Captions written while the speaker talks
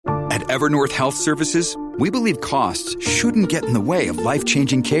At Evernorth Health Services, we believe costs shouldn't get in the way of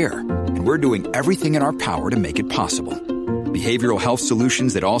life-changing care, and we're doing everything in our power to make it possible. Behavioral health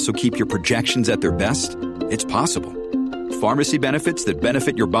solutions that also keep your projections at their best? It's possible. Pharmacy benefits that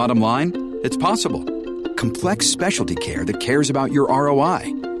benefit your bottom line? It's possible. Complex specialty care that cares about your ROI?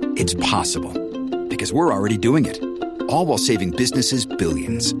 It's possible. Because we're already doing it. All while saving businesses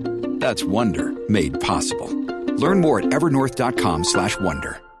billions. That's Wonder made possible. Learn more at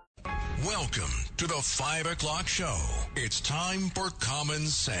evernorth.com/wonder. Welcome to the 5 o'clock show. It's time for Common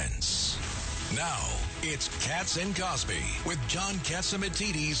Sense. Now, it's Katz and Cosby with John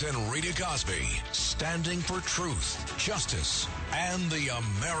Catsimatidis and Rita Cosby, standing for truth, justice, and the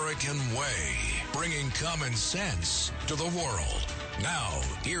American way, bringing common sense to the world. Now,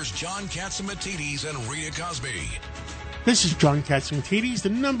 here's John Catsimatidis and Rita Cosby. This is John Catsimatidis, the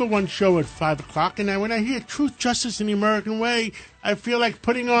number one show at 5 o'clock, and when I hear truth, justice, and the American way, I feel like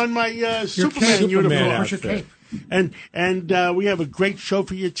putting on my Superman uniform. And we have a great show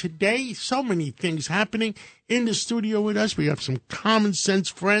for you today. So many things happening in the studio with us. We have some common sense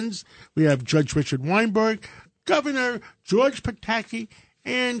friends. We have Judge Richard Weinberg, Governor George Pataki,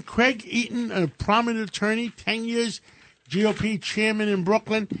 and Craig Eaton, a prominent attorney, 10 years GOP chairman in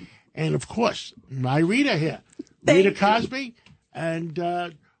Brooklyn. And, of course, my Rita here, Rita Cosby. And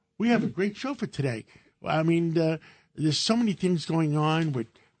we have a great show for today. I mean, there's so many things going on with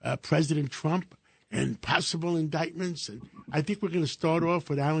President Trump and possible indictments. And I think we're going to start off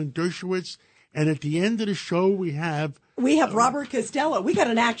with Alan Dershowitz. And at the end of the show, we have Robert Costello. We got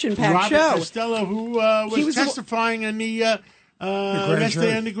an action-packed show. Robert Costello, who was testifying in the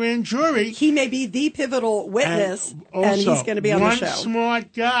yesterday on the grand jury. He may be the pivotal witness, and he's going to be on the show. One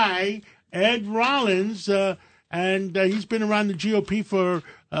smart guy, Ed Rollins, and he's been around the GOP for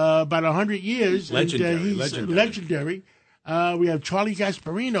about 100 years. Legendary. We have Charlie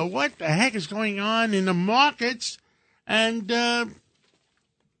Gasparino. What the heck is going on in the markets? And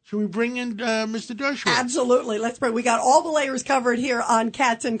should we bring in Mr. Dershowitz? Absolutely. Let's bring. We got all the layers covered here on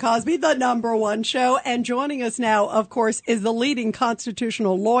Katz and Cosby, the number one show. And joining us now, of course, is the leading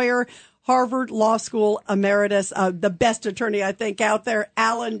constitutional lawyer, Harvard Law School emeritus, the best attorney, I think, out there,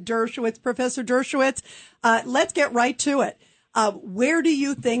 Alan Dershowitz. Professor Dershowitz, let's get right to it. Where do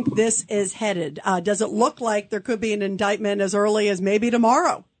you think this is headed? Does it look like there could be an indictment as early as maybe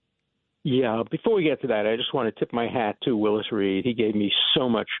tomorrow? Yeah, before we get to that, I just want to tip my hat to Willis Reed. He gave me so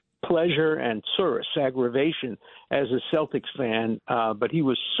much pleasure and sort of aggravation as a Celtics fan, but he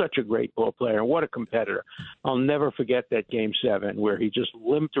was such a great ball player, and what a competitor. I'll never forget that Game 7 where he just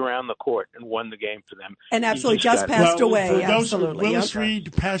limped around the court and won the game for them. And absolutely just passed away. Absolutely. Willis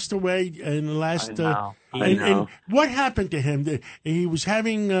Reed passed away in the last... And what happened to him? He was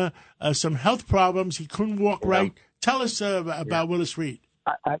having some health problems. He couldn't walk right. Tell us about Willis Reed.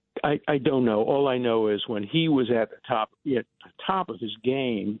 I don't know. All I know is when he was at the top of his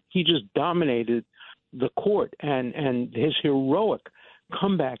game, he just dominated the court, and his heroic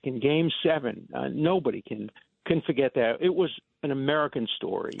comeback in Game 7. Nobody can forget that. It was an American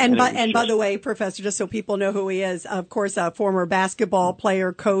story. And by the way, Professor, just so people know who he is, of course, a former basketball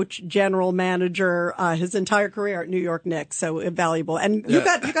player, coach, general manager, his entire career at New York Knicks. So invaluable. And you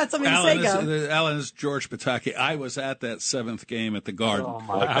got something to say, Go. Alan is George Pataki. I was at that 7th game at the Garden. Oh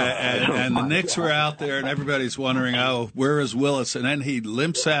my God. And the Knicks were out there, and everybody's wondering, where is Willis? And then he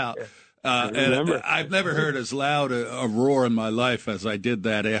limps out. And I've never heard as loud a roar in my life as I did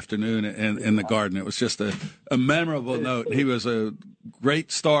that afternoon in the Garden. It was just a memorable note. He was a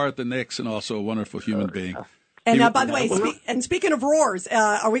great star at the Knicks and also a wonderful human being. And by the way, speaking of roars,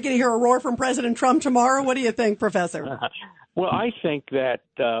 are we going to hear a roar from President Trump tomorrow? What do you think, Professor? Well, I think that,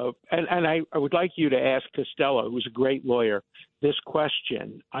 and I would like you to ask Costello, who's a great lawyer, this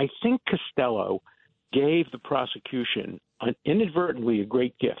question. I think Costello gave the prosecution inadvertently a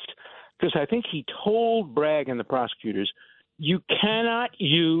great gift. Because I think he told Bragg and the prosecutors, you cannot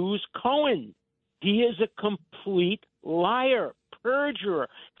use Cohen. He is a complete liar, perjurer.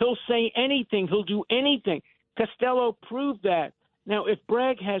 He'll say anything. He'll do anything. Costello proved that. Now, if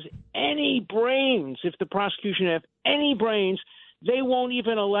Bragg has any brains, if the prosecution have any brains, they won't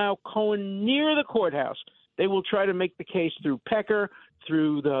even allow Cohen near the courthouse. They will try to make the case through Pecker,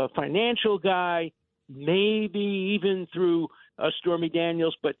 through the financial guy, maybe even through Stormy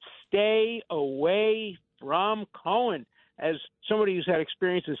Daniels, but stay away from Cohen. As somebody who's had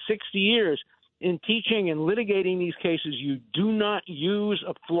experience of 60 years in teaching and litigating these cases, you do not use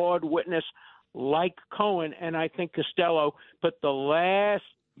a flawed witness like Cohen, and I think Costello put the last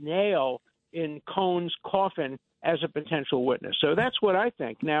nail in Cohen's coffin as a potential witness. So that's what I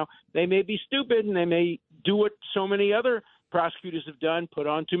think. Now, they may be stupid, and they may do what so many other prosecutors have done, put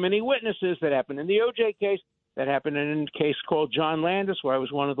on too many witnesses. That happened in the O.J. case. That happened in a case called John Landis, where I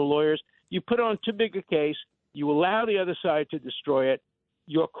was one of the lawyers. You put on too big a case. You allow the other side to destroy it.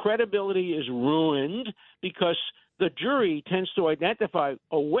 Your credibility is ruined because the jury tends to identify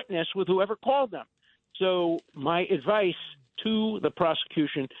a witness with whoever called them. So my advice to the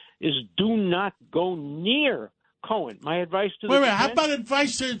prosecution is do not go near Cohen. My advice to the defense, how about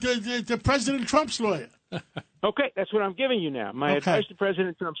advice to President Trump's lawyer? Okay, that's what I'm giving you now. My advice to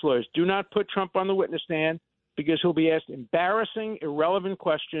President Trump's lawyers, do not put Trump on the witness stand because he'll be asked embarrassing, irrelevant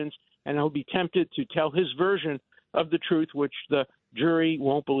questions, and he'll be tempted to tell his version of the truth, which the jury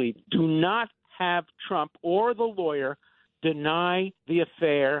won't believe. Do not have Trump or the lawyer deny the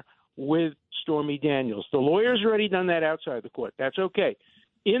affair with Stormy Daniels. The lawyer's already done that outside the court. That's okay.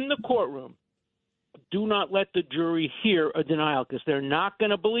 In the courtroom, do not let the jury hear a denial because they're not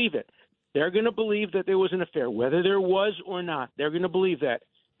going to believe it. They're going to believe that there was an affair, whether there was or not. They're going to believe that.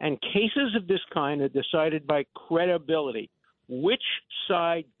 And cases of this kind are decided by credibility. Which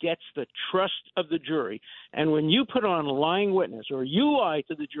side gets the trust of the jury? And when you put on a lying witness or you lie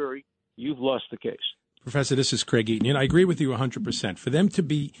to the jury, you've lost the case. Professor, this is Craig Eaton, and I agree with you 100%. For them to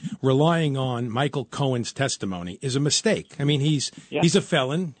be relying on Michael Cohen's testimony is a mistake. I mean, he's a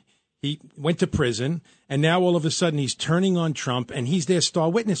felon. He went to prison, and now all of a sudden he's turning on Trump, and he's their star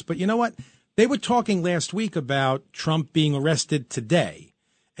witness. But you know what? They were talking last week about Trump being arrested today.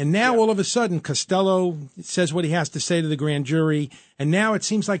 And now all of a sudden Costello says what he has to say to the grand jury, and now it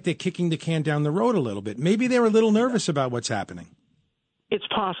seems like they're kicking the can down the road a little bit. Maybe they're a little nervous about what's happening. It's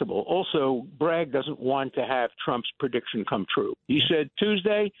possible. Also, Bragg doesn't want to have Trump's prediction come true. He said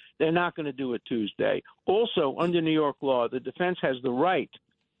Tuesday, they're not going to do it Tuesday. Also, under New York law, the defense has the right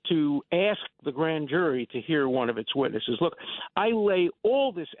to ask the grand jury to hear one of its witnesses. Look, I lay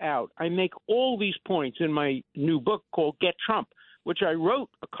all this out. I make all these points in my new book called Get Trump, which I wrote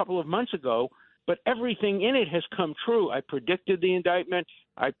a couple of months ago, but everything in it has come true. I predicted the indictment.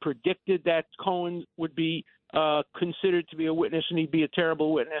 I predicted that Cohen would be considered to be a witness and he'd be a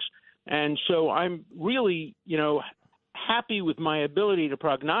terrible witness. And so I'm really, happy with my ability to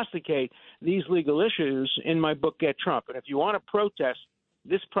prognosticate these legal issues in my book, Get Trump. And if you want to protest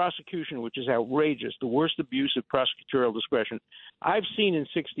this prosecution, which is outrageous, the worst abuse of prosecutorial discretion I've seen in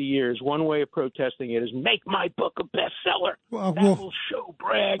 60 years, one way of protesting it is make my book a bestseller. That will show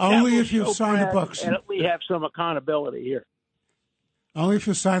Bragg. Only if you sign the books. And we have some accountability here. Only if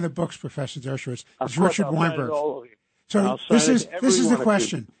you sign the books, Professor Dershowitz. It's Richard Weinberg. So this is the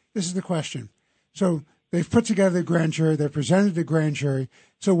question. This is the question. So they've put together the grand jury. They've presented the grand jury.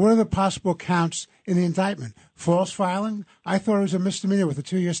 So what are the possible counts in the indictment? False filing? I thought it was a misdemeanor with a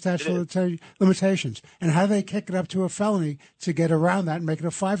 2-year statute of limitations. And how do they kick it up to a felony to get around that and make it a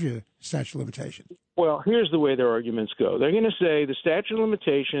 5-year statute of limitations? Well, here's the way their arguments go. They're going to say the statute of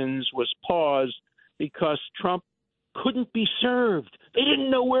limitations was paused because Trump couldn't be served. They didn't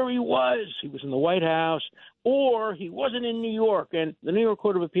know where he was. He was in the White House, or he wasn't in New York. And the New York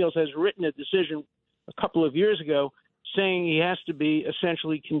Court of Appeals has written a decision a couple of years ago saying he has to be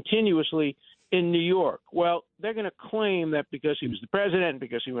essentially continuously in New York. Well, they're going to claim that because he was the president,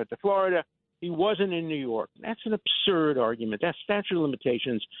 because he went to Florida, he wasn't in New York. That's an absurd argument. That statute of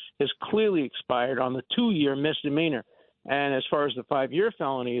limitations has clearly expired on the 2-year misdemeanor. And as far as the 5-year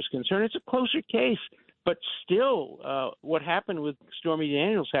felony is concerned, it's a closer case. But still, what happened with Stormy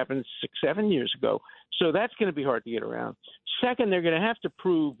Daniels happened 6-7 years ago. So that's going to be hard to get around. Second, they're going to have to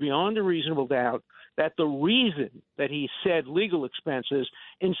prove beyond a reasonable doubt that the reason that he said legal expenses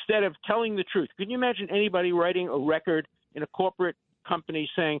instead of telling the truth. Can you imagine anybody writing a record in a corporate company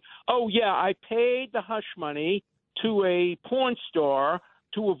saying, oh, yeah, I paid the hush money to a porn star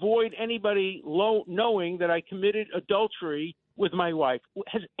to avoid anybody knowing that I committed adultery with my wife.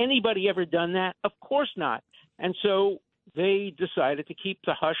 Has anybody ever done that? Of course not. And so they decided to keep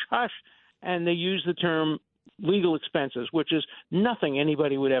the hush-hush, and they used the term legal expenses, which is nothing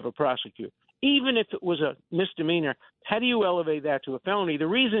anybody would ever prosecute. Even if it was a misdemeanor, how do you elevate that to a felony? The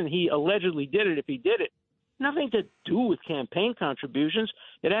reason he allegedly did it, if he did it, nothing to do with campaign contributions.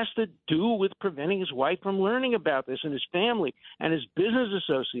 It has to do with preventing his wife from learning about this and his family and his business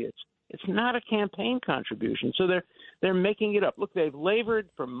associates. It's not a campaign contribution. So they're making it up. Look, they've labored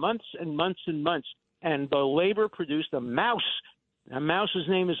for months and months and months, and the labor produced a mouse. A mouse's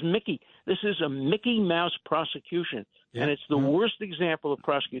name is Mickey. This is a Mickey Mouse prosecution, and it's the worst example of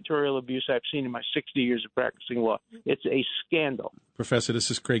prosecutorial abuse I've seen in my 60 years of practicing law. It's a scandal. Professor,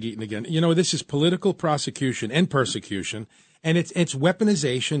 this is Craig Eaton again. You know, this is political prosecution and persecution, and it's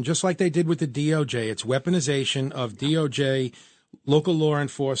weaponization, just like they did with the DOJ. It's weaponization of DOJ, local law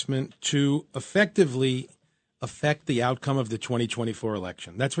enforcement, to effectively affect the outcome of the 2024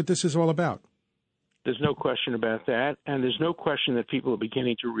 election. That's what this is all about. There's no question about that, and there's no question that people are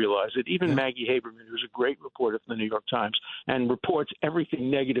beginning to realize it. Even Maggie Haberman, who's a great reporter for the New York Times and reports everything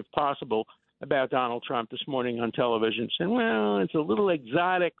negative possible about Donald Trump this morning on television, saying, well, it's a little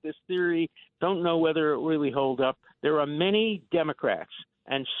exotic, this theory. Don't know whether it really hold up. There are many Democrats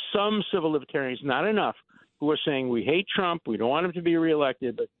and some civil libertarians, not enough, who are saying we hate Trump, we don't want him to be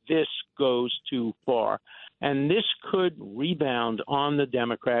reelected, but this goes too far. And this could rebound on the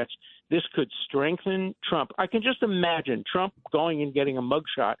Democrats. This could strengthen Trump. I can just imagine Trump going and getting a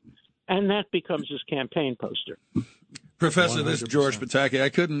mugshot, and that becomes his campaign poster. Professor, this is George Pataki. I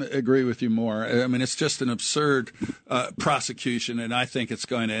couldn't agree with you more. I mean, it's just an absurd prosecution, and I think it's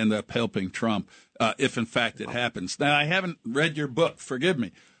going to end up helping Trump if, in fact, it happens. Now, I haven't read your book. Forgive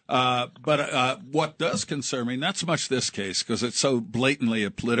me. But what does concern me, not so much this case, because it's so blatantly a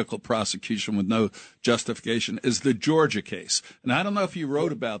political prosecution with no justification, is the Georgia case. And I don't know if you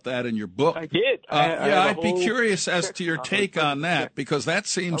wrote about that in your book. I did. I'd be curious as to your take on that, because that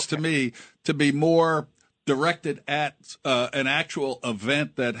seems to me to be more directed at an actual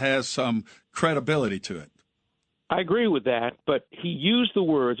event that has some credibility to it. I agree with that, but he used the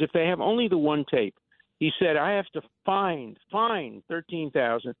words, if they have only the one tape, he said, I have to fine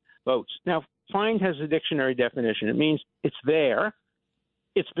 13,000 votes. Now, find has a dictionary definition. It means it's there,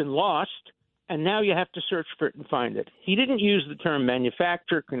 it's been lost, and now you have to search for it and find it. He didn't use the term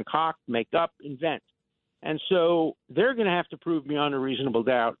manufacture, concoct, make up, invent. And so they're going to have to prove beyond a reasonable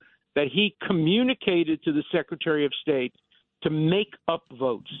doubt that he communicated to the Secretary of State to make up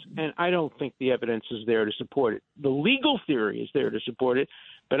votes. And I don't think the evidence is there to support it. The legal theory is there to support it,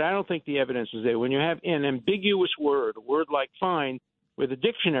 but I don't think the evidence is there. When you have an ambiguous word, a word like fine, where the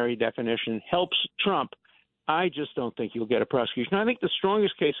dictionary definition helps Trump, I just don't think you'll get a prosecution. I think the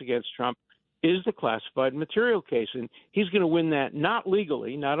strongest case against Trump is the classified material case, and he's going to win that not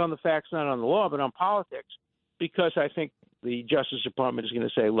legally, not on the facts, not on the law, but on politics, because I think the Justice Department is going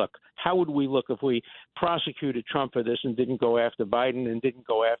to say, look, how would we look if we prosecuted Trump for this and didn't go after Biden and didn't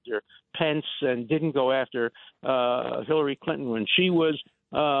go after Pence and didn't go after Hillary Clinton when she was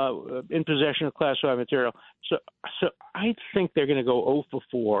in possession of classified material. So I think they're going to go 0 for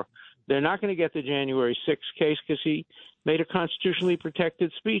 4. They're not going to get the January 6th case because he made a constitutionally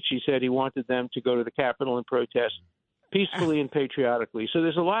protected speech. He said he wanted them to go to the Capitol and protest peacefully and patriotically. So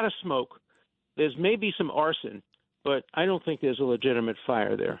there's a lot of smoke. There's maybe some arson, but I don't think there's a legitimate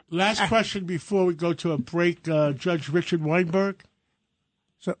fire there. Last question before we go to a break, Judge Richard Weinberg.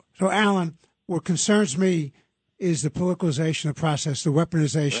 So Alan, what concerns me is the politicalization of the process, the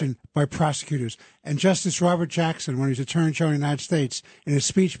weaponization by prosecutors. And Justice Robert Jackson, when he was Attorney General of the United States, in his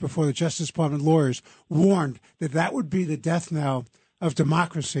speech before the Justice Department lawyers, warned that that would be the death knell of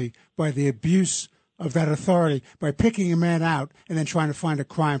democracy by the abuse of that authority, by picking a man out and then trying to find a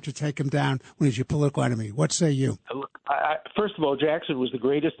crime to take him down when he's your political enemy. What say you? Look, first of all, Jackson was the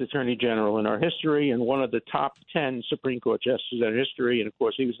greatest Attorney General in our history and one of the top 10 Supreme Court justices in history. And, of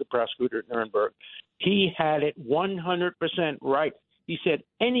course, he was the prosecutor at Nuremberg. He had it 100% right. He said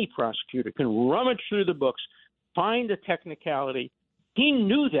any prosecutor can rummage through the books, find a technicality. He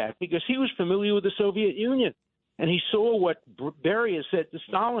knew that because he was familiar with the Soviet Union. And he saw what Beria said to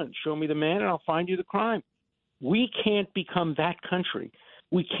Stalin, show me the man and I'll find you the crime. We can't become that country.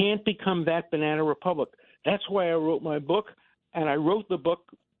 We can't become that banana republic. That's why I wrote my book, and I wrote the book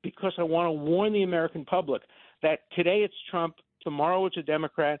because I want to warn the American public that today it's Trump, tomorrow it's a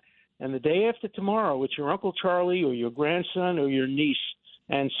Democrat, and the day after tomorrow it's your Uncle Charlie or your grandson or your niece.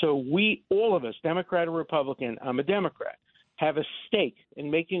 And so we, all of us, Democrat or Republican, I'm a Democrat, have a stake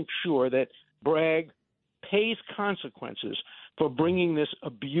in making sure that Bragg pays consequences for bringing this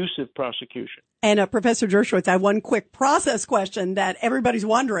abusive prosecution. And Professor Dershowitz, I have one quick process question that everybody's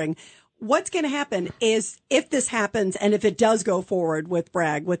wondering. What's going to happen is if this happens and if it does go forward with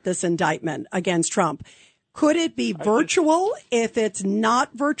Bragg, with this indictment against Trump, could it be virtual? If it's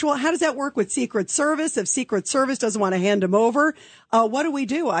not virtual, how does that work with Secret Service? If Secret Service doesn't want to hand him over, what do we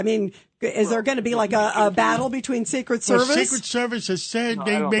do? I mean, is there going to be like a battle between Secret Service? Well, Secret Service has said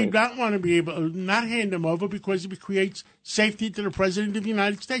they may not want to be able to not hand him over because it creates safety to the President of the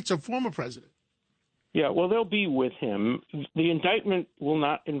United States, or former President. Yeah, well, they'll be with him. The indictment will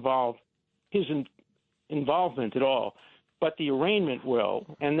not involve his involvement at all, but the arraignment will.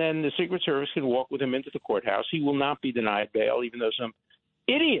 And then the Secret Service can walk with him into the courthouse. He will not be denied bail, even though some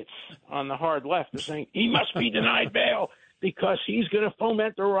idiots on the hard left are saying he must be denied bail because he's going to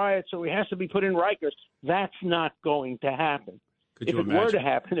foment the riot, so he has to be put in Rikers. That's not going to happen. If it were to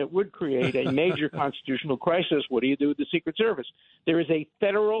happen, it would create a major constitutional crisis. What do you do with the Secret Service? There is a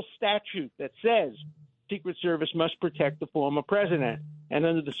federal statute that says Secret Service must protect the former president. And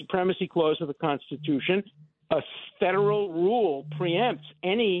under the Supremacy Clause of the Constitution, a federal rule preempts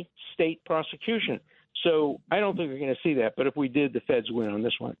any state prosecution. So I don't think we're going to see that. But if we did, the feds win on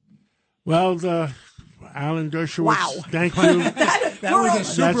this one. Well, Alan Dershowitz, wow. Thank you. that was a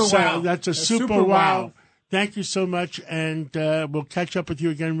super wow. That's a super wow. Thank you so much, and we'll catch up with you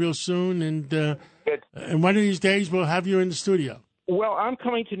again real soon. And one of these days, we'll have you in the studio. Well, I'm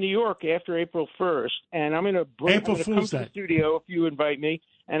coming to New York after April 1st, and I'm going to come to the studio if you invite me,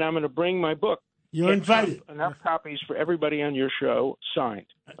 and I'm going to bring my book. You're invited. Enough copies for everybody on your show signed.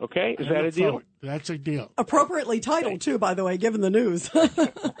 Okay? Is that a deal? That's a deal. Appropriately titled, too, by the way, given the news.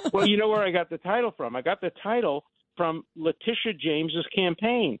 Well, you know where I got the title from? I got the title from Letitia James's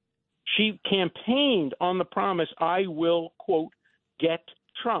campaign. She campaigned on the promise, I will, quote, get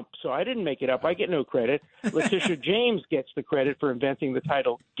Trump. So I didn't make it up. I get no credit. Letitia James gets the credit for inventing the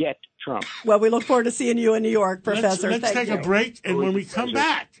title Get Trump. Well, we look forward to seeing you in New York, Professor. Let's take a break, and when we come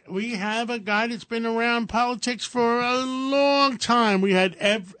back, we have a guy that's been around politics for a long time. We had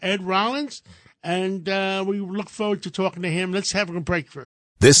Ed Rollins, and we look forward to talking to him. Let's have a break first.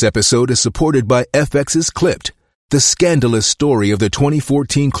 This episode is supported by FX's Clipped, the scandalous story of the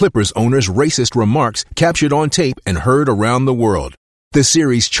 2014 Clippers owner's racist remarks captured on tape and heard around the world. The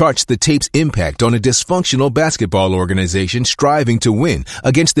series charts the tape's impact on a dysfunctional basketball organization striving to win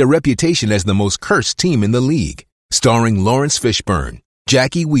against their reputation as the most cursed team in the league. Starring Lawrence Fishburne,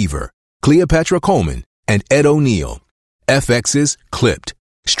 Jackie Weaver, Cleopatra Coleman, and Ed O'Neill. FX's Clipped,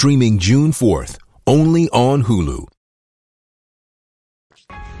 streaming June 4th, only on Hulu.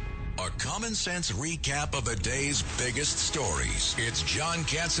 A common sense recap of the day's biggest stories. It's John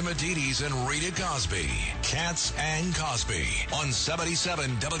Catsimatidis and Rita Cosby. Katz and Cosby on 77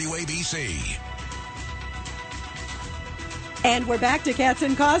 WABC. And we're back to Katz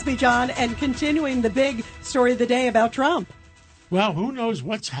and Cosby, John, and continuing the big story of the day about Trump. Well, who knows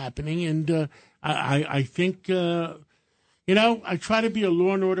what's happening? And I think, I try to be a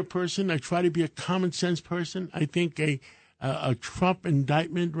law and order person. I try to be a common sense person. I think a Trump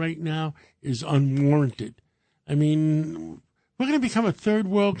indictment right now is unwarranted. I mean, we're going to become a third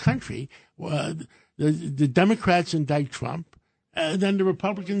world country. The Democrats indict Trump, then the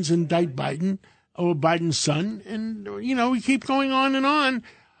Republicans indict Biden or Biden's son, and, we keep going on and on.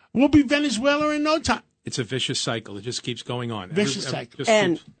 We'll be Venezuela in no time. It's a vicious cycle. It just keeps going on. Vicious cycle.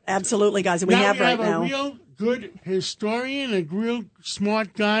 Absolutely, guys. And we have right now a real good historian, a real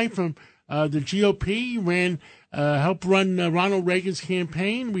smart guy from the GOP, helped run Ronald Reagan's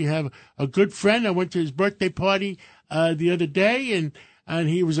campaign. We have a good friend. I went to his birthday party the other day, and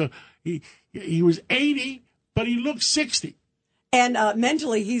he was he was 80, but he looked 60. And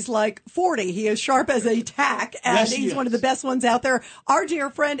mentally, he's like 40. He is sharp as a tack, and yes, he's one of the best ones out there. Our dear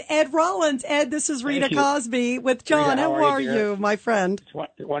friend, Ed Rollins. Ed, this is Rita Cosby with John. Rita, how are you, my friend? It's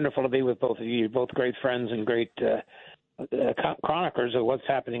wonderful to be with both of you. You're both great friends and great chroniclers of what's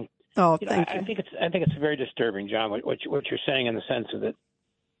happening. Oh, thank you. I think it's very disturbing, John, what you're saying in the sense of that.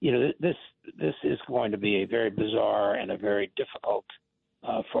 This is going to be a very bizarre and a very difficult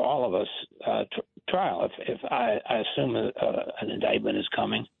for all of us trial. If I assume an indictment is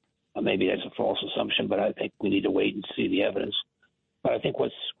coming, maybe that's a false assumption, but I think we need to wait and see the evidence. But I think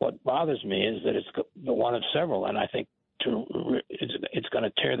what bothers me is that it's the one of several, and I think it's going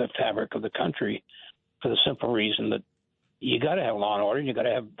to tear the fabric of the country for the simple reason that you got to have law and order. You got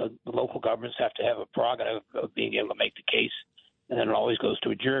to have the local governments have to have a prerogative of being able to make the case, and then it always goes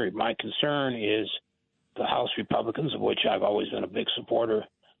to a jury. My concern is the House Republicans, of which I've always been a big supporter,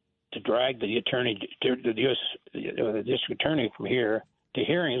 to drag the district attorney from here to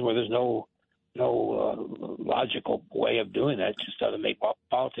hearings where there's no logical way of doing that. It just doesn't make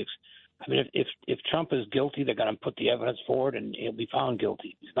politics. I mean, if Trump is guilty, they're going to put the evidence forward and he'll be found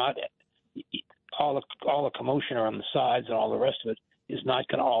guilty. It's not all the commotion around the sides and all the rest of it is not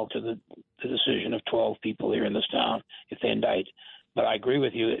going to alter the decision of 12 people here in this town if they indict. But I agree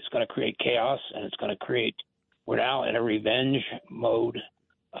with you. It's going to create chaos, and it's going to create – we're now in a revenge mode.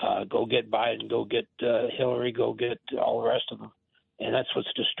 Go get Biden, go get Hillary, go get all the rest of them. And that's what's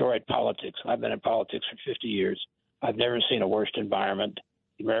destroyed politics. I've been in politics for 50 years. I've never seen a worse environment.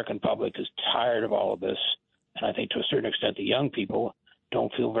 The American public is tired of all of this. And I think to a certain extent the young people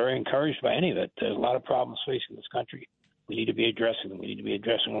don't feel very encouraged by any of it. There's a lot of problems facing this country. We need to be addressing them. We need to be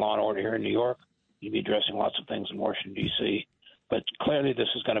addressing law and order here in New York. We need to be addressing lots of things in Washington, D.C. But clearly this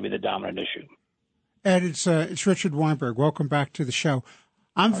is going to be the dominant issue. Ed, it's Richard Weinberg. Welcome back to the show.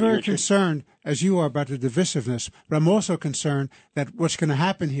 I'm very concerned, as you are, about the divisiveness, but I'm also concerned that what's going to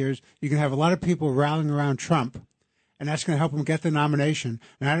happen here is you're going to have a lot of people rallying around Trump, and that's going to help him get the nomination.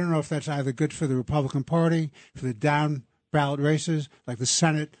 And I don't know if that's either good for the Republican Party, for the down ballot races like the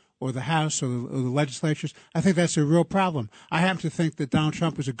Senate or the House or the legislatures. I think that's a real problem. I happen to think that Donald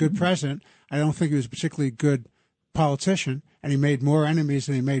Trump was a good president. I don't think he was a particularly good politician, and he made more enemies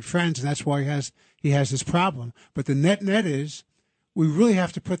than he made friends, and that's why he has this problem. But the net is we really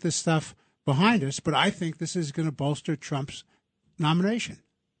have to put this stuff behind us, but I think this is going to bolster Trump's nomination.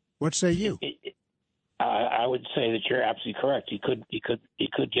 What say you? I would say that you're absolutely correct. He could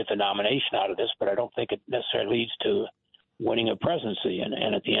get the nomination out of this, but I don't think it necessarily leads to winning a presidency.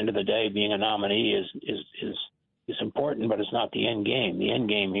 And at the end of the day, being a nominee is important, but it's not the end game. The end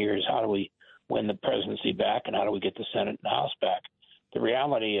game here is how do we win the presidency back, and how do we get the Senate and the House back? The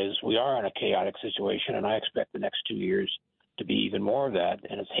reality is we are in a chaotic situation, and I expect the next 2 years to be even more of that.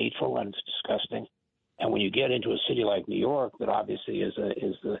 And it's hateful and it's disgusting. And when you get into a city like New York, that obviously is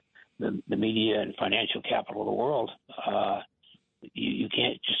the media and financial capital of the world, you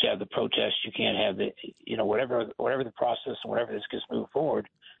can't just have the protests. You can't have whatever the process and whatever this gets moved forward,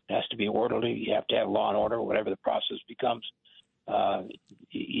 it has to be orderly. You have to have law and order, whatever the process becomes.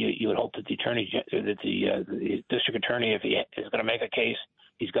 You would hope that the district attorney, if he is going to make a case,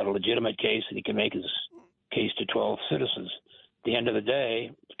 he's got a legitimate case and he can make his case to 12 citizens. At the end of the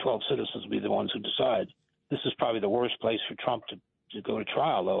day, 12 citizens will be the ones who decide. This is probably the worst place for Trump to go to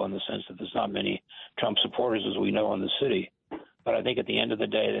trial, though, in the sense that there's not many Trump supporters, as we know, in the city. But I think at the end of the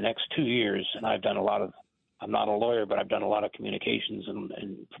day, the next 2 years, and I'm not a lawyer, but I've done a lot of communications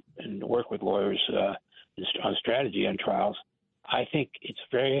and work with lawyers on strategy on trials. I think it's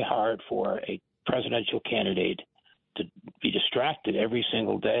very hard for a presidential candidate to be distracted every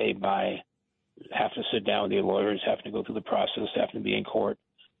single day by having to sit down with your lawyers, having to go through the process, having to be in court.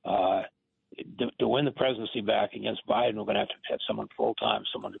 To win the presidency back against Biden, we're going to have someone full-time,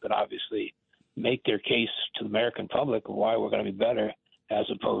 someone who can obviously make their case to the American public of why we're going to be better, as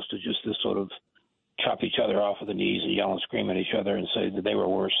opposed to just this sort of chop each other off of the knees and yell and scream at each other and say that they were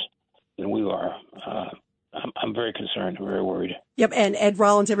worse than we are. I'm very concerned. I'm very worried. Yep. And Ed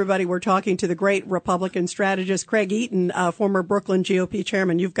Rollins, everybody, we're talking to the great Republican strategist, Craig Eaton, former Brooklyn GOP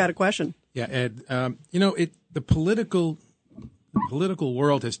chairman. You've got a question. Yeah, Ed, the political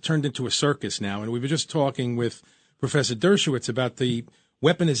world has turned into a circus now. And we were just talking with Professor Dershowitz about the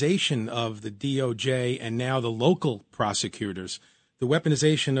weaponization of the DOJ and now the local prosecutors, the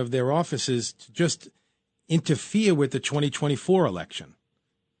weaponization of their offices to just interfere with the 2024 election.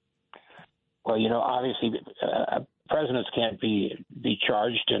 Well, obviously, presidents can't be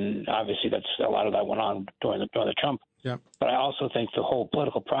charged, and obviously that's a lot of that went on during the Trump. Yeah. But I also think the whole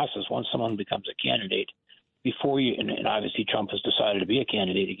political process, once someone becomes a candidate, before you, and obviously Trump has decided to be a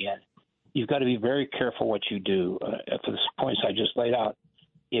candidate again, you've got to be very careful what you do. For the points I just laid out,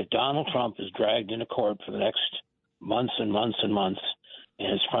 if Donald Trump is dragged into court for the next months and months and months,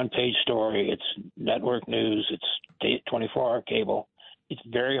 and his front page story, it's network news, it's 24-hour cable, it's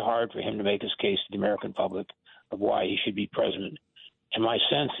very hard for him to make his case to the American public of why he should be president. And my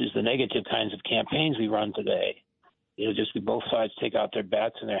sense is the negative kinds of campaigns we run today, it'll just be both sides take out their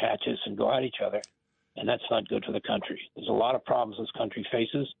bats and their hatchets and go at each other. And that's not good for the country. There's a lot of problems this country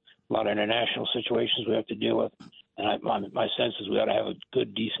faces, a lot of international situations we have to deal with. And my sense is we ought to have a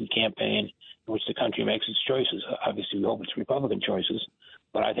good, decent campaign in which the country makes its choices. Obviously, we hope it's Republican choices.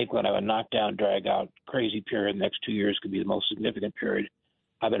 But I think we'll have a knockdown, drag-out, crazy period. The next 2 years could be the most significant period.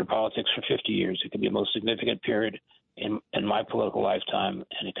 I've been in politics for 50 years. It could be the most significant period in my political lifetime,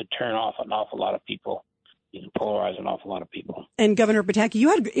 and it could turn off an awful lot of people. You can polarize an awful lot of people. And Governor Pataki, you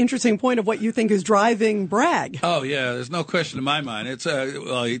had an interesting point of what you think is driving Bragg. Oh, yeah, there's no question in my mind. It's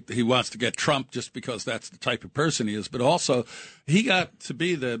he wants to get Trump just because that's the type of person he is, but also he got to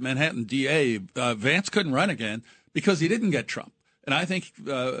be the Manhattan DA. Vance couldn't run again because he didn't get Trump. And I think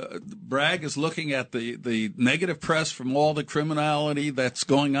Bragg is looking at the negative press from all the criminality that's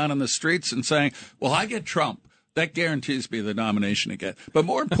going on in the streets and saying, well, I get Trump. That guarantees me the nomination again. But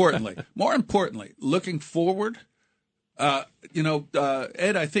more importantly, looking forward, Ed,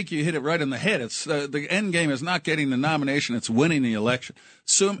 I think you hit it right on the head. It's the end game is not getting the nomination; it's winning the election.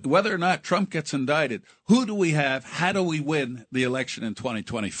 So whether or not Trump gets indicted, who do we have? How do we win the election in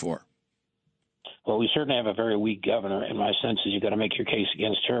 2024? Well, we certainly have a very weak governor. And my sense is you've got to make your case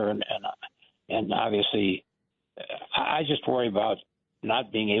against her, and obviously, I just worry about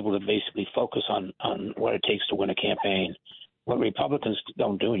not being able to basically focus on what it takes to win a campaign. What Republicans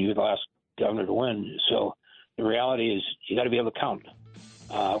don't do, and you're the last governor to win. So the reality is you got to be able to count.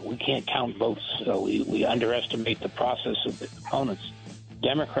 We can't count votes. So we underestimate the process of the opponents.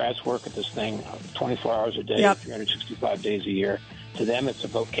 Democrats work at this thing 24 hours a day, 365 days a year. To them, it's a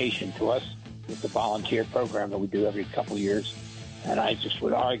vocation. To us, with the volunteer program that we do every couple of years. And I just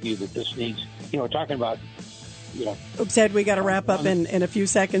would argue that this needs, we're talking about, Oops, Ed, we got to wrap up in a few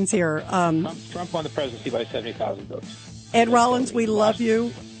seconds here. Trump won the presidency by 70,000 votes. Ed Rollins, we love you.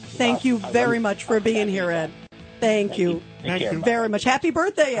 Thank you very much for being here, Ed. Thank you. Thank you very much. Happy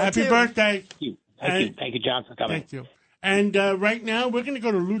birthday, Ed. Happy birthday. Thank you, John, for coming. Thank you. And right now, we're going to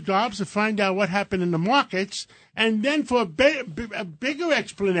go to Lou Dobbs to find out what happened in the markets. And then for a bigger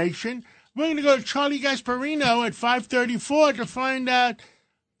explanation, we're going to go to Charlie Gasparino at 5:34 to find out,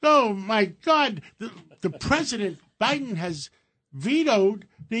 oh, my God, the President, Biden, has vetoed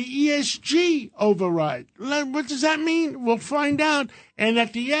the ESG override. What does that mean? We'll find out. And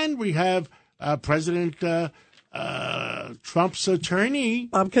at the end, we have President Trump's attorney,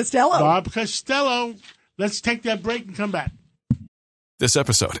 Bob Costello. Let's take that break and come back. This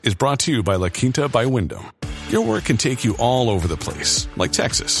episode is brought to you by La Quinta by Wyndham. Your work can take you all over the place, like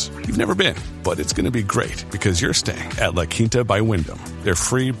Texas. You've never been, but it's going to be great because you're staying at La Quinta by Wyndham. Their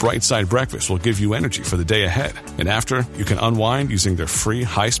free Bright Side breakfast will give you energy for the day ahead. And after, you can unwind using their free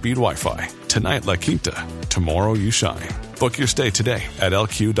high-speed Wi-Fi. Tonight, La Quinta. Tomorrow, you shine. Book your stay today at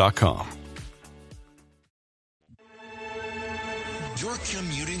LQ.com. You're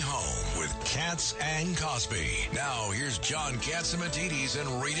commuting home with Katz and Cosby. Now, here's John Katzimatidis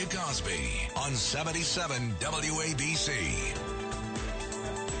and Rita Cosby on 77 WABC.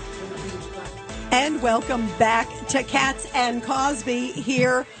 And welcome back to Katz and Cosby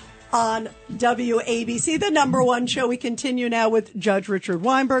here on WABC, the number one show. We continue now with Judge Richard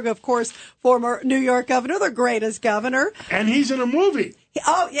Weinberg, of course, former New York governor, the greatest governor. And he's in a movie.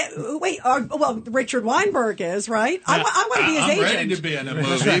 Oh, yeah. Wait. Well, Richard Weinberg is, right? I'm going to be his agent. I'm ready to be in a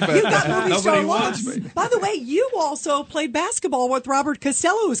movie, but You've got movie star nobody wants me. By the way, you also played basketball with Robert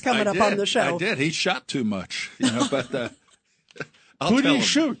Costello, who's coming up on the show. I did. He shot too much, but Who did he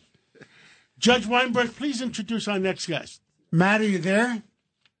shoot? Judge Weinberg, please introduce our next guest. Matt, are you there?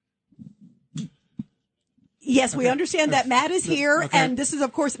 Yes, we understand that Matt is here, and this is,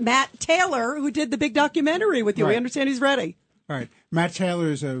 of course, Matt Taylor, who did the big documentary with you. Right. We understand he's ready. All right. Matt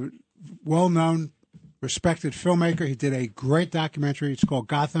Taylor is a well-known, respected filmmaker. He did a great documentary. It's called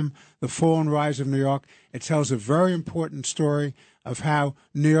Gotham, The Fall and Rise of New York. It tells a very important story of how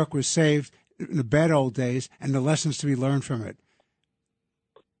New York was saved in the bad old days and the lessons to be learned from it.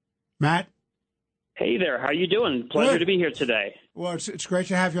 Matt? Hey there. How you doing? Pleasure to be here today. Well, it's great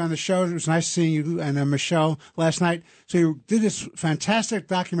to have you on the show. It was nice seeing you and Michelle last night. So you did this fantastic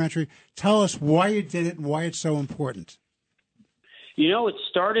documentary. Tell us why you did it and why it's so important. It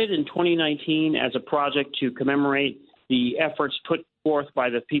started in 2019 as a project to commemorate the efforts put forth by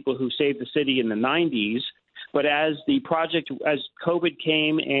the people who saved the city in the 90s. But as COVID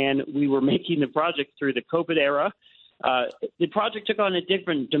came and we were making the project through the COVID era, the project took on a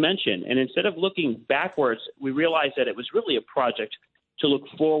different dimension. And instead of looking backwards, we realized that it was really a project to look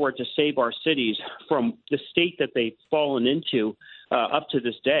forward to save our cities from the state that they've fallen into up to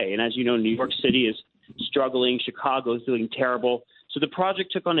this day. And as you know, New York City is struggling. Chicago is doing terrible. So the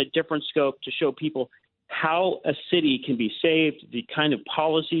project took on a different scope to show people how a city can be saved, the kind of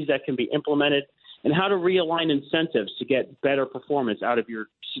policies that can be implemented, and how to realign incentives to get better performance out of your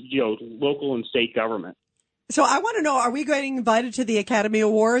local and state government. So I want to know, are we getting invited to the Academy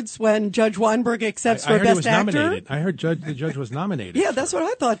Awards when Judge Weinberg accepts for Best Actor? Nominated. I heard the judge was nominated. Yeah, that's what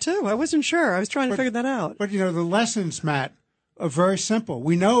I thought, too. I wasn't sure. I was trying to figure that out. But, the lessons, Matt, are very simple.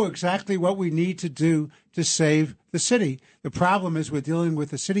 We know exactly what we need to do to save the city. The problem is we're dealing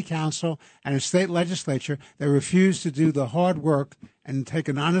with a city council and a state legislature that refuse to do the hard work and take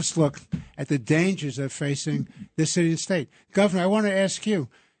an honest look at the dangers of facing this city and state. Governor, I want to ask you,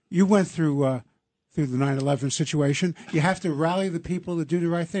 you went through the 9/11 situation. You have to rally the people to do the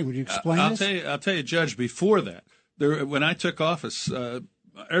right thing. Would you explain this? I'll tell you, Judge, before that, when I took office,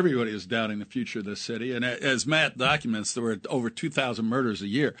 everybody was doubting the future of this city. And as Matt documents, there were over 2,000 murders a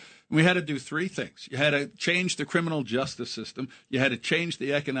year. And we had to do three things. You had to change the criminal justice system. You had to change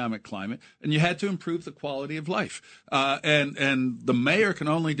the economic climate. And you had to improve the quality of life. And the mayor can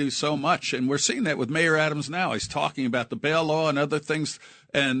only do so much. And we're seeing that with Mayor Adams now. He's talking about the bail law and other things.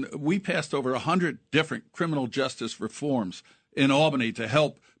 And we passed over 100 different criminal justice reforms in Albany to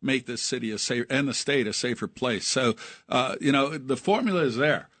help make this city and the state a safer place. So, the formula is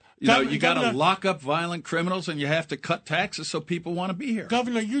there. You got to lock up violent criminals, and you have to cut taxes so people want to be here.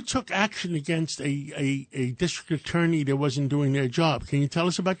 Governor, you took action against a district attorney that wasn't doing their job. Can you tell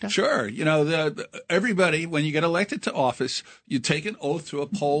us about that? Sure. Everybody, when you get elected to office, you take an oath to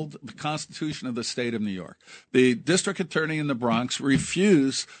uphold the Constitution of the state of New York. The district attorney in the Bronx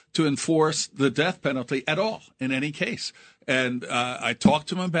refused to enforce the death penalty at all in any case. And I talked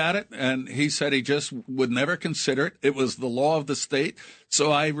to him about it, and he said he just would never consider it. It was the law of the state.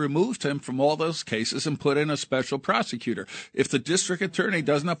 So I removed him from all those cases and put in a special prosecutor. If the district attorney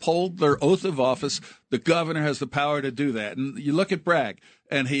doesn't uphold their oath of office, the governor has the power to do that. And you look at Bragg,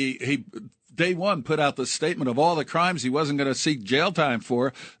 and he day one put out the statement of all the crimes he wasn't going to seek jail time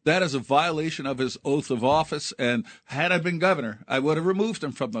for. That is a violation of his oath of office. And had I been governor, I would have removed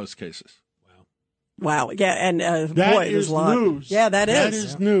him from those cases. Wow. Yeah. And that boy, is news. Yeah, that is. That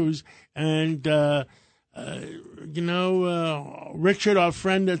is news. And, Richard, our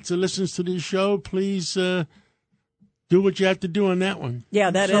friend that listens to this show, please do what you have to do on that one.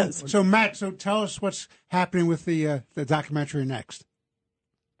 Yeah, that is. So, Matt, tell us what's happening with the documentary next.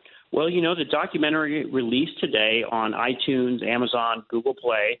 Well, the documentary released today on iTunes, Amazon, Google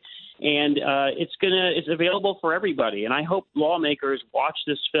Play, and it's available for everybody. And I hope lawmakers watch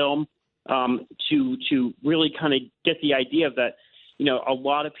this film to really kind of get the idea of that. A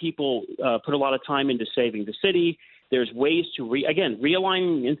lot of people put a lot of time into saving the city. There's ways to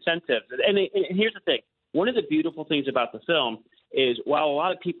realign incentives. And here's the thing: one of the beautiful things about the film is while a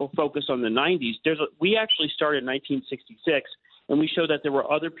lot of people focus on the 90s, we actually started in 1966. And we show that there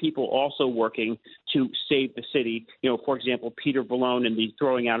were other people also working to save the city. For example, Peter Ballone and the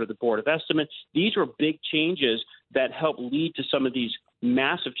throwing out of the Board of Estimates. These were big changes that helped lead to some of these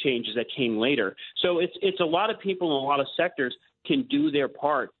massive changes that came later. So it's a lot of people in a lot of sectors can do their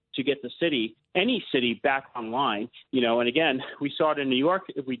part to get the city, any city, back online. And again, we saw it in New York.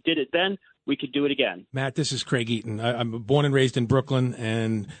 If we did it then, we could do it again. Matt, this is Craig Eaton. I'm born and raised in Brooklyn,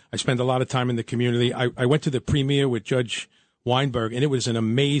 and I spend a lot of time in the community. I went to the premiere with Judge Weinberg, and it was an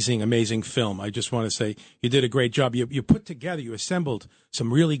amazing, amazing film. I just want to say you did a great job. You put together, you assembled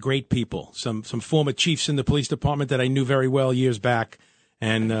some really great people, some former chiefs in the police department that I knew very well years back,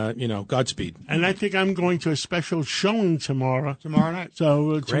 and, Godspeed. And I think I'm going to a special showing tomorrow. Tomorrow night.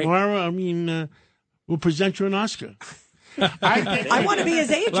 So tomorrow, we'll present you an Oscar. I want to be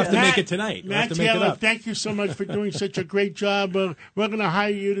his agent. We'll have to make it tonight. Matt Taylor, thank you so much for doing such a great job. We're going to hire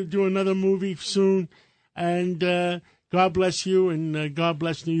you to do another movie soon, and God bless you, and God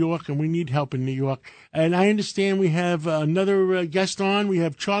bless New York, and we need help in New York. And I understand we have another guest on. We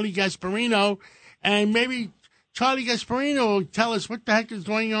have Charlie Gasparino, and maybe Charlie Gasparino will tell us what the heck is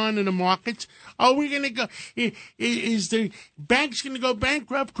going on in the markets. Are we going to go? Is the bank's going to go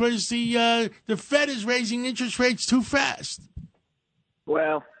bankrupt because the Fed is raising interest rates too fast?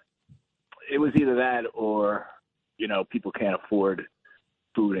 Well, it was either that or people can't afford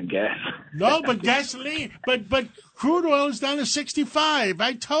food and gas. No, but gasoline, but crude oil is down to 65.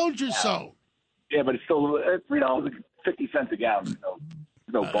 I told you so. Yeah, but it's still $3.50 a gallon.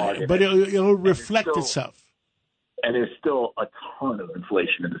 No bargain. But it'll reflect itself. And there's still a ton of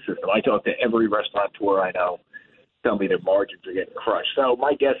inflation in the system. I talk to every restaurateur I know, tell me their margins are getting crushed. So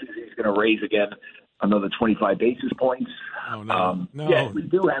my guess is he's going to raise again another 25 basis points. Oh, no. No. Yeah, we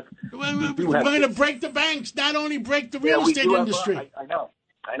do have. We're going to break the banks, not only break the real estate industry. I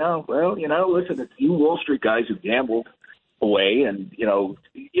know. Well, listen, it's you Wall Street guys who gambled away, and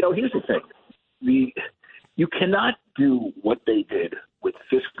here's the thing: you cannot do what they did with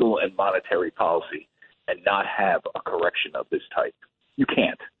fiscal and monetary policy and not have a correction of this type. You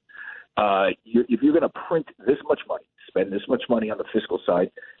can't. If you're going to print this much money, spend this much money on the fiscal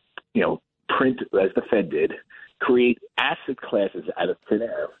side, print as the Fed did, create asset classes out of thin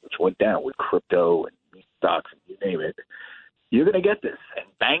air, which went down with crypto and stocks and you name it. You're going to get this. And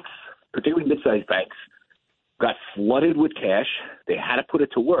banks, particularly mid-sized banks, got flooded with cash. They had to put it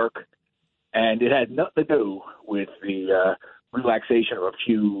to work, and it had nothing to do with the relaxation of a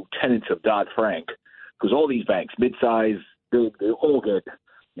few tenets of Dodd-Frank, because all these banks, mid-sized, they all get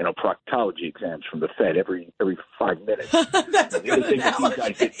proctology exams from the Fed every 5 minutes. That's a good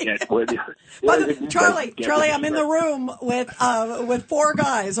analogy. Charlie, I'm in the room with four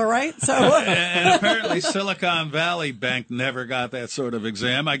guys, all right? So and apparently Silicon Valley Bank never got that sort of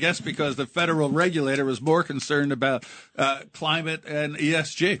exam, I guess because the federal regulator was more concerned about climate and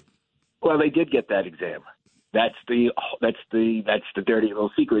ESG. Well, they did get that exam. That's the dirty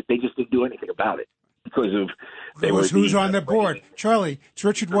little secret. They just didn't do anything about it. Because of who's on the board, Charlie? It's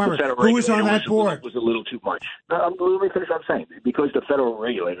Richard Warmer. Who was on that board? Was a little too much. Let me finish what I'm saying. Because the federal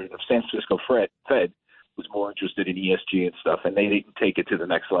regulator, the San Francisco Fed, was more interested in ESG and stuff, and they didn't take it to the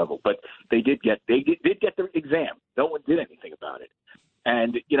next level. But they did get the exam. No one did anything about it.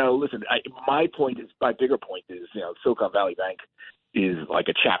 And listen, my bigger point is, Silicon Valley Bank is like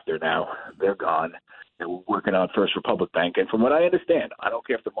a chapter now. They're gone. They were working on First Republic Bank, and from what I understand, I don't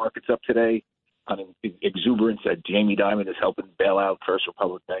care if the market's up today on exuberance that Jamie Dimon is helping bail out First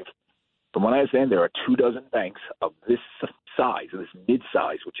Republic Bank. from what I understand, there are 24 banks of this size, this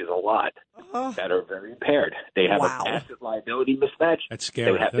mid-size, which is a lot, that are very impaired. They have an asset liability mismatch. That's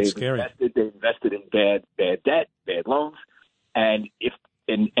scary. They've invested in bad debt, bad loans, and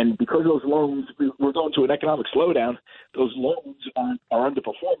because those loans, we're going to an economic slowdown. Those loans are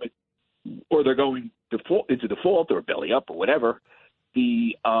underperforming, or they're going into default or belly up or whatever.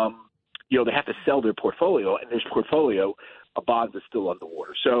 They have to sell their portfolio, and this portfolio, a bond is still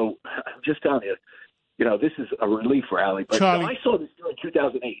underwater. So I'm just telling you, this is a relief for Allie. But I saw this during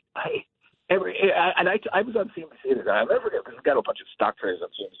 2008. I was on CNBC, and I'll never forget, because we got a bunch of stock traders on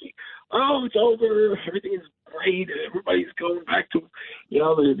CNBC. Oh, it's over. Everything is great. Everybody's going back to,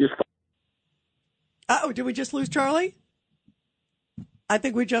 this. Did we just lose Charlie? I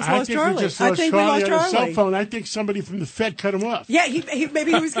think we just lost Charlie. We lost Charlie on his cell phone. I think somebody from the Fed cut him off. Yeah,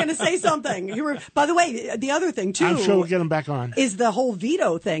 maybe he was going to say something. By the way, the other thing, too. I'm sure we'll get him back on. Is the whole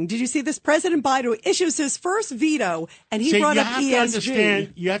veto thing. Did you see this? President Biden issues his first veto, and he brought up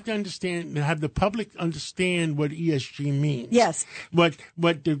ESG. You have to understand, have the public understand what ESG means. Yes. What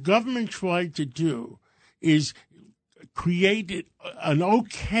the government tried to do is create an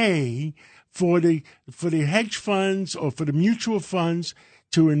okay for the hedge funds or for the mutual funds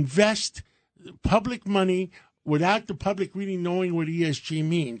to invest public money without the public really knowing what ESG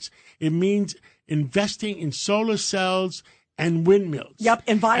means. It means investing in solar cells and windmills. Yep,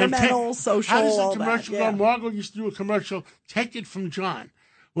 environmental, social, how does all the commercial that? Yeah. go? Margot used to do a commercial, take it from John.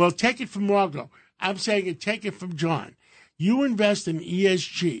 Well, take it from Margot. I'm saying take it from John. You invest in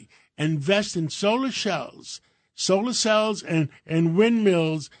ESG, invest in solar cells and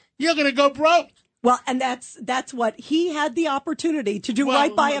windmills, you're going to go broke. Well, and that's what he had the opportunity to do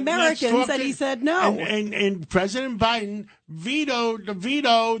right by Americans, and he said no. And President Biden vetoed the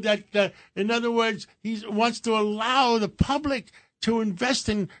veto that, in other words, he wants to allow the public to invest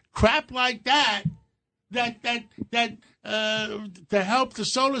in crap like that to help the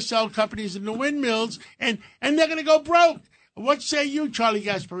solar cell companies and the windmills, and they're going to go broke. What say you, Charlie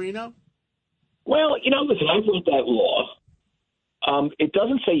Gasparino? Well, listen, I've read that law. It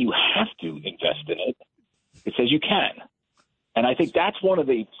doesn't say you have to invest in it. It says you can. And I think that's one of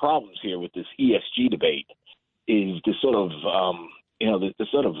the problems here with this ESG debate is the sort of, the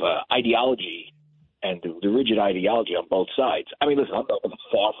sort of ideology and the rigid ideology on both sides. I mean, listen, I'm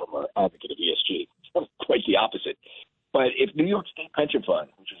far from an advocate of ESG. I'm quite the opposite. But if New York State Pension Fund,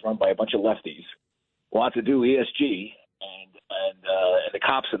 which is run by a bunch of lefties, want to do ESG and the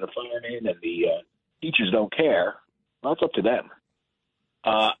cops and the firemen and the teachers don't care, well, it's up to them.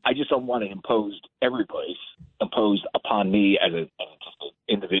 I just don't want it imposed upon me as an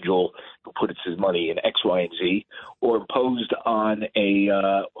individual who puts his money in X, Y, and Z, or imposed on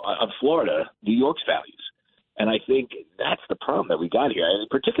on Florida, New York's values. And I think that's the problem that we got here, and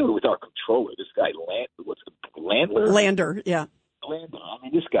particularly with our controller, this guy Landler. Lander, yeah. Lander. I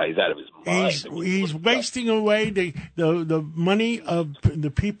mean, this guy is out of his mind. He's wasting away the money of the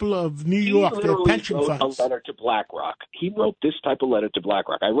people of New York, their pension funds. A letter to BlackRock. He wrote this type of letter to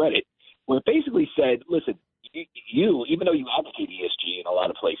BlackRock. I read it, where it basically said, "Listen, you, even though you advocate ESG in a lot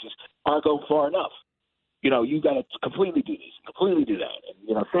of places, aren't going far enough. You got to completely do this, completely do that,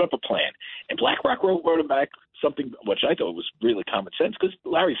 and set up a plan." And BlackRock wrote him back something which I thought was really common sense, because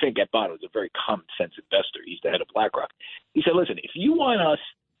Larry Fink at bottom was a very common sense investor. He's the head of BlackRock. He said, "Listen, if you want us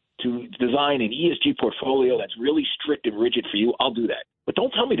to design an ESG portfolio that's really strict and rigid for you, I'll do that. But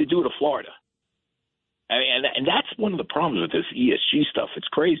don't tell me to do it to Florida." And that's one of the problems with this ESG stuff. It's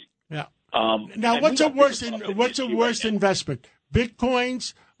crazy. Yeah. Now, what's a worse investment,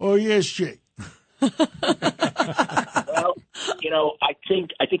 Bitcoins or ESG? Well, I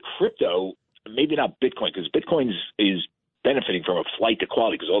think crypto, maybe not Bitcoin, because Bitcoin is benefiting from a flight to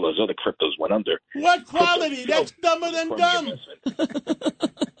quality because all those other cryptos went under. What quality? That's dumber than dumb.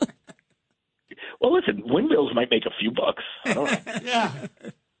 Well, listen, windmills might make a few bucks. I don't know. Yeah.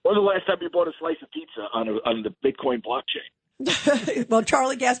 When was the last time you bought a slice of pizza on the Bitcoin blockchain? Well,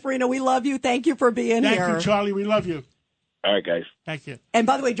 Charlie Gasparino, we love you. Thank you for being here. Thank you, Charlie. We love you. All right, guys. Thank you. And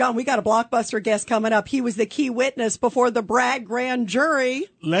by the way, John, we got a blockbuster guest coming up. He was the key witness before the Bragg grand jury.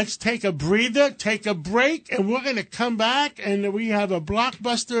 Let's take a breather, take a break, and we're going to come back, and we have a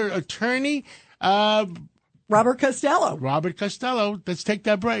blockbuster attorney, Robert Costello. Robert Costello. Let's take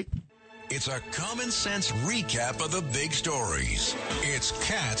that break. It's a common sense recap of the big stories. It's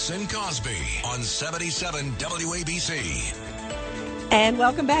Katz and Cosby on 77 WABC. And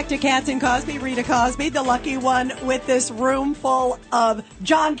welcome back to Katz and Cosby. Rita Cosby, the lucky one with this room full of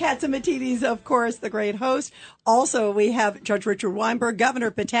John Katzimatidis, of course, the great host. Also, we have Judge Richard Weinberg,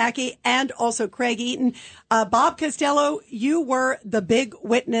 Governor Pataki, and also Craig Eaton. Bob Costello, you were the big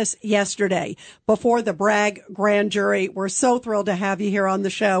witness yesterday before the Bragg grand jury. We're so thrilled to have you here on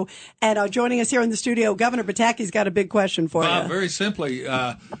the show. And joining us here in the studio, Governor Pataki's got a big question for Bob, you. very simply,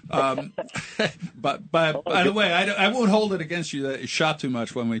 but by the way, I won't hold it against you that you shot too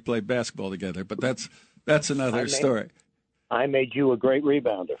much when we played basketball together, but that's another story. I made you a great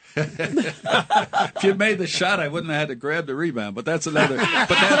rebounder. If you made the shot, I wouldn't have had to grab the rebound. But that's another.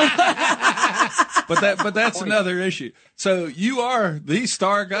 But that's another issue. So you are the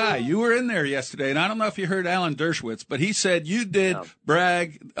star guy. You were in there yesterday, and I don't know if you heard Alan Dershowitz, but he said you did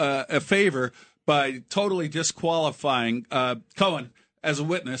Bragg a favor by totally disqualifying Cohen as a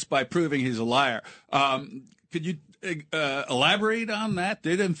witness by proving he's a liar. Could you elaborate on that?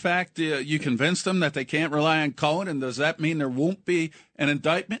 Did, in fact, you convince them that they can't rely on Cohen, and does that mean there won't be an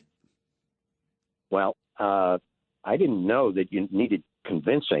indictment? Well, I didn't know that you needed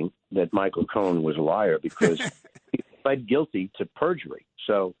convincing that Michael Cohen was a liar because he pled guilty to perjury.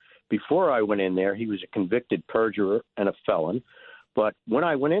 So before I went in there, he was a convicted perjurer and a felon. But when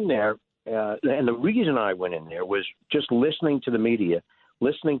I went in there, and the reason I went in there was just listening to the media,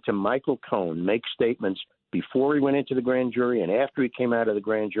 listening to Michael Cohen make statements before he went into the grand jury and after he came out of the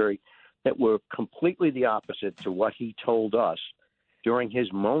grand jury that were completely the opposite to what he told us during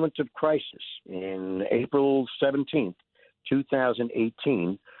his moment of crisis in April 17th,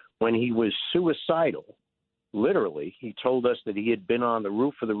 2018, when he was suicidal. Literally, he told us that he had been on the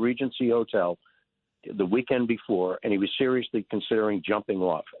roof of the Regency Hotel the weekend before, and he was seriously considering jumping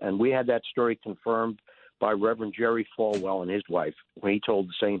off. And we had that story confirmed by Reverend Jerry Falwell and his wife, when he told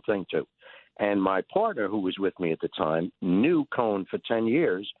the same thing too. And my partner, who was with me at the time, knew Cohen for 10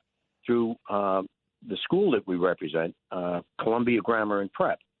 years through the school that we represent, Columbia Grammar and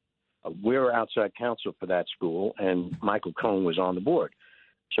Prep. We're outside counsel for that school, and Michael Cohen was on the board.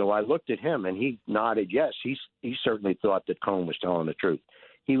 So I looked at him, and he nodded yes. He certainly thought that Cohen was telling the truth.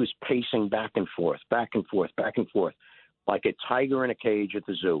 He was pacing back and forth, like a tiger in a cage at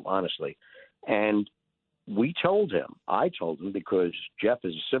the zoo, honestly. And I told him, because Jeff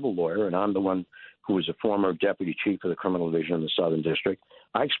is a civil lawyer and I'm the one who was a former deputy chief of the criminal division in the Southern District,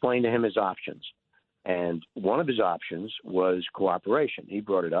 I explained to him his options. And one of his options was cooperation. He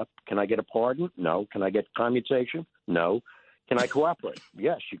brought it up. Can I get a pardon? No. Can I get commutation? No. Can I cooperate?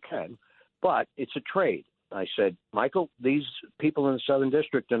 Yes, you can. But it's a trade. I said, Michael, these people in the Southern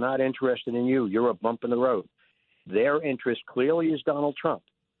District are not interested in you. You're a bump in the road. Their interest clearly is Donald Trump.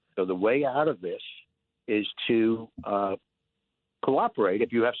 So the way out of this is to cooperate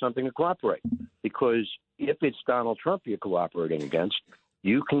if you have something to cooperate. Because if it's Donald Trump you're cooperating against,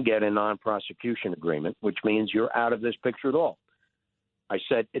 you can get a non-prosecution agreement, which means you're out of this picture at all. I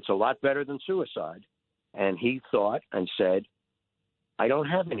said, it's a lot better than suicide. And he thought and said, I don't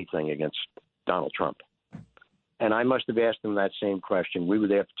have anything against Donald Trump. And I must have asked him that same question. We were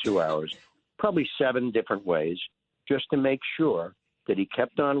there for 2 hours, probably 7 different ways, just to make sure that he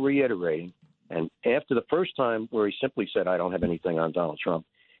kept on reiterating. And after the first time where he simply said, I don't have anything on Donald Trump,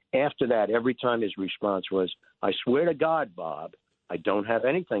 after that, every time his response was, I swear to God, Bob, I don't have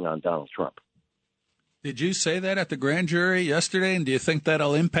anything on Donald Trump. Did you say that at the grand jury yesterday? And do you think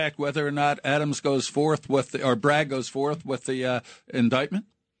that'll impact whether or not Adams goes forth with or Bragg goes forth with the indictment?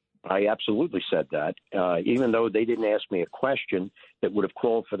 I absolutely said that. Even though they didn't ask me a question that would have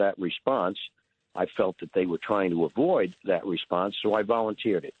called for that response, I felt that they were trying to avoid that response, so I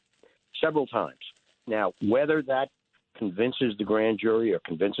volunteered it several times. Now, whether that convinces the grand jury or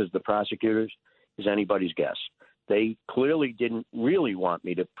convinces the prosecutors is anybody's guess. They clearly didn't really want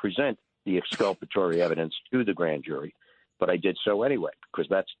me to present the exculpatory evidence to the grand jury, but I did so anyway, because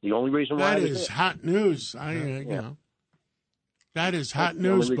that's the only reason why. That is hot news. That is hot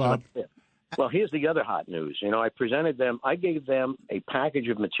news, Bob. Well, here's the other hot news. I gave them a package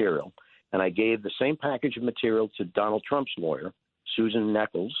of material, and I gave the same package of material to Donald Trump's lawyer, Susan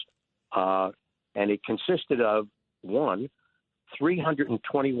Nichols, and it consisted of,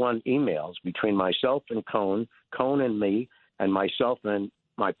 321 emails between myself and Cohen and me, and myself and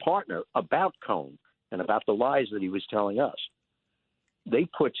my partner about Cohen and about the lies that he was telling us. They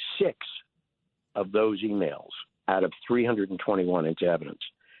put 6 of those emails out of 321 into evidence.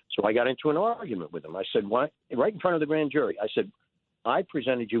 So I got into an argument with him. I said, "Why?" Right in front of the grand jury. I said, I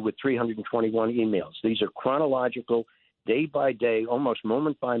presented you with 321 emails. These are chronological, day by day, almost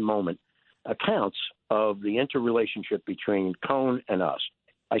moment by moment accounts of the interrelationship between Cohen and us.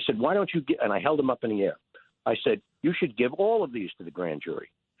 I said, why don't you and I held them up in the air. I said, you should give all of these to the grand jury.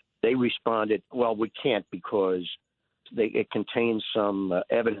 They responded, well, we can't because it contains some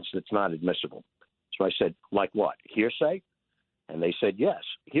evidence that's not admissible. So I said, like what? Hearsay? And they said, yes,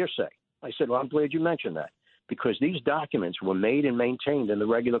 hearsay. I said, well, I'm glad you mentioned that, because these documents were made and maintained in the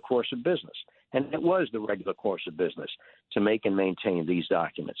regular course of business. And it was the regular course of business to make and maintain these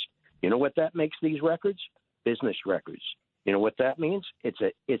documents. You know what that makes these records? Business records. You know what that means? It's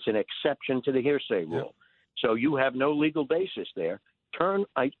an exception to the hearsay rule. Yep. So you have no legal basis there.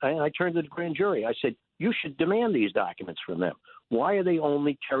 I turned to the grand jury. I said, you should demand these documents from them. Why are they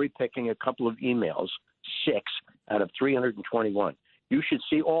only cherry-picking a couple of emails, 6 out of 321? You should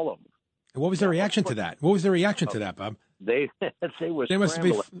see all of them. What was their reaction to that? What was their reaction to that, Bob? They must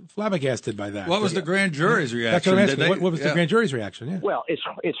be flabbergasted by that. What was the grand jury's reaction? That's what I'm asking. What was the grand jury's reaction? Yeah. Well,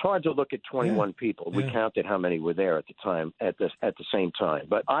 it's hard to look at 21 people. We counted how many were there at the time at the same time,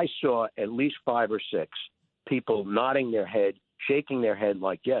 but I saw at least 5 or 6 people nodding their head, shaking their head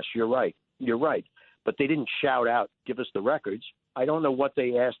like, yes, you're right. But they didn't shout out, give us the records. I don't know what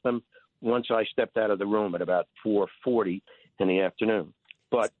they asked them once I stepped out of the room at about 4:40 in the afternoon.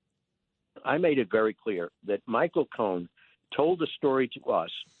 But I made it very clear that Michael Cohen told a story to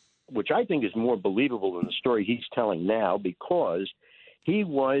us, which I think is more believable than the story he's telling now, because he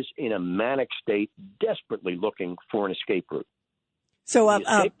was in a manic state, desperately looking for an escape route. So the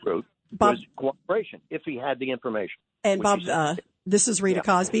escape route was cooperation, if he had the information. And Bob, this is Rita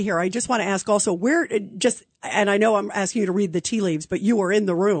Cosby here. I just want to ask also and I know I'm asking you to read the tea leaves, but you were in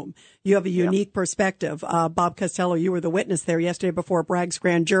the room. You have a unique perspective. Bob Costello, you were the witness there yesterday before Bragg's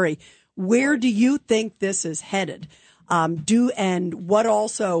grand jury. Where do you think this is headed? And what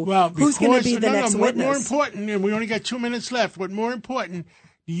also, who's going to be the next witness? More important, and we only got 2 minutes left, what more important,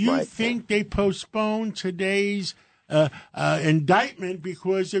 do you think they postponed today's indictment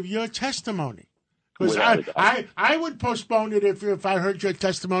because of your testimony? Because I would postpone it if I heard your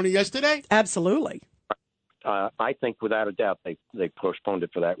testimony yesterday. Absolutely. I think without a doubt they postponed it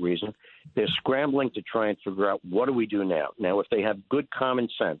for that reason. They're scrambling to try and figure out, what do we do now? Now, if they have good common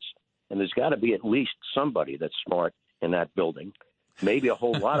sense, and there's got to be at least somebody that's smart in that building, maybe a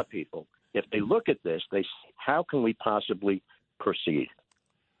whole lot of people, if they look at this, they say, how can we possibly proceed?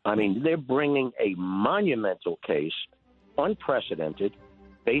 I mean, they're bringing a monumental case, unprecedented,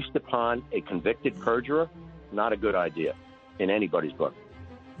 based upon a convicted perjurer. Not a good idea in anybody's book.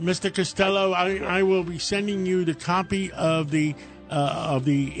 Mr. Costello, I will be sending you the copy of the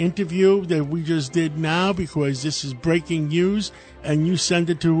interview that we just did now, because this is breaking news, and you send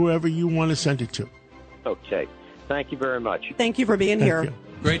it to whoever you want to send it to. Okay. Thank you very much. Thank you for being here. You.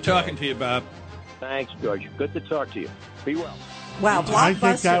 Great talking to you, Bob. Thanks, George. Good to talk to you. Be well. Wow, blockbuster. I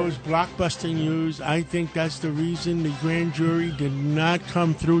think that was blockbuster news. I think that's the reason the grand jury did not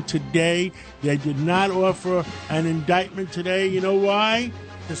come through today. They did not offer an indictment today. You know why?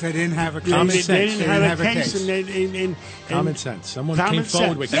 Because they didn't have a case. They didn't have a case. Common sense. Someone came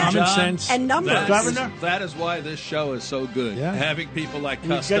forward with common sense. And numbers. Governor? That is why this show is so good. Yeah. Having people like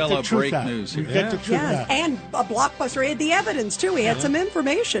Costello break news. You get the truth out. And a blockbuster. He had the evidence, too. He had some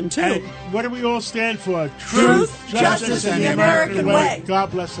information, too. And what do we all stand for? Truth, justice, and the American way.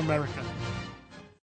 God bless America.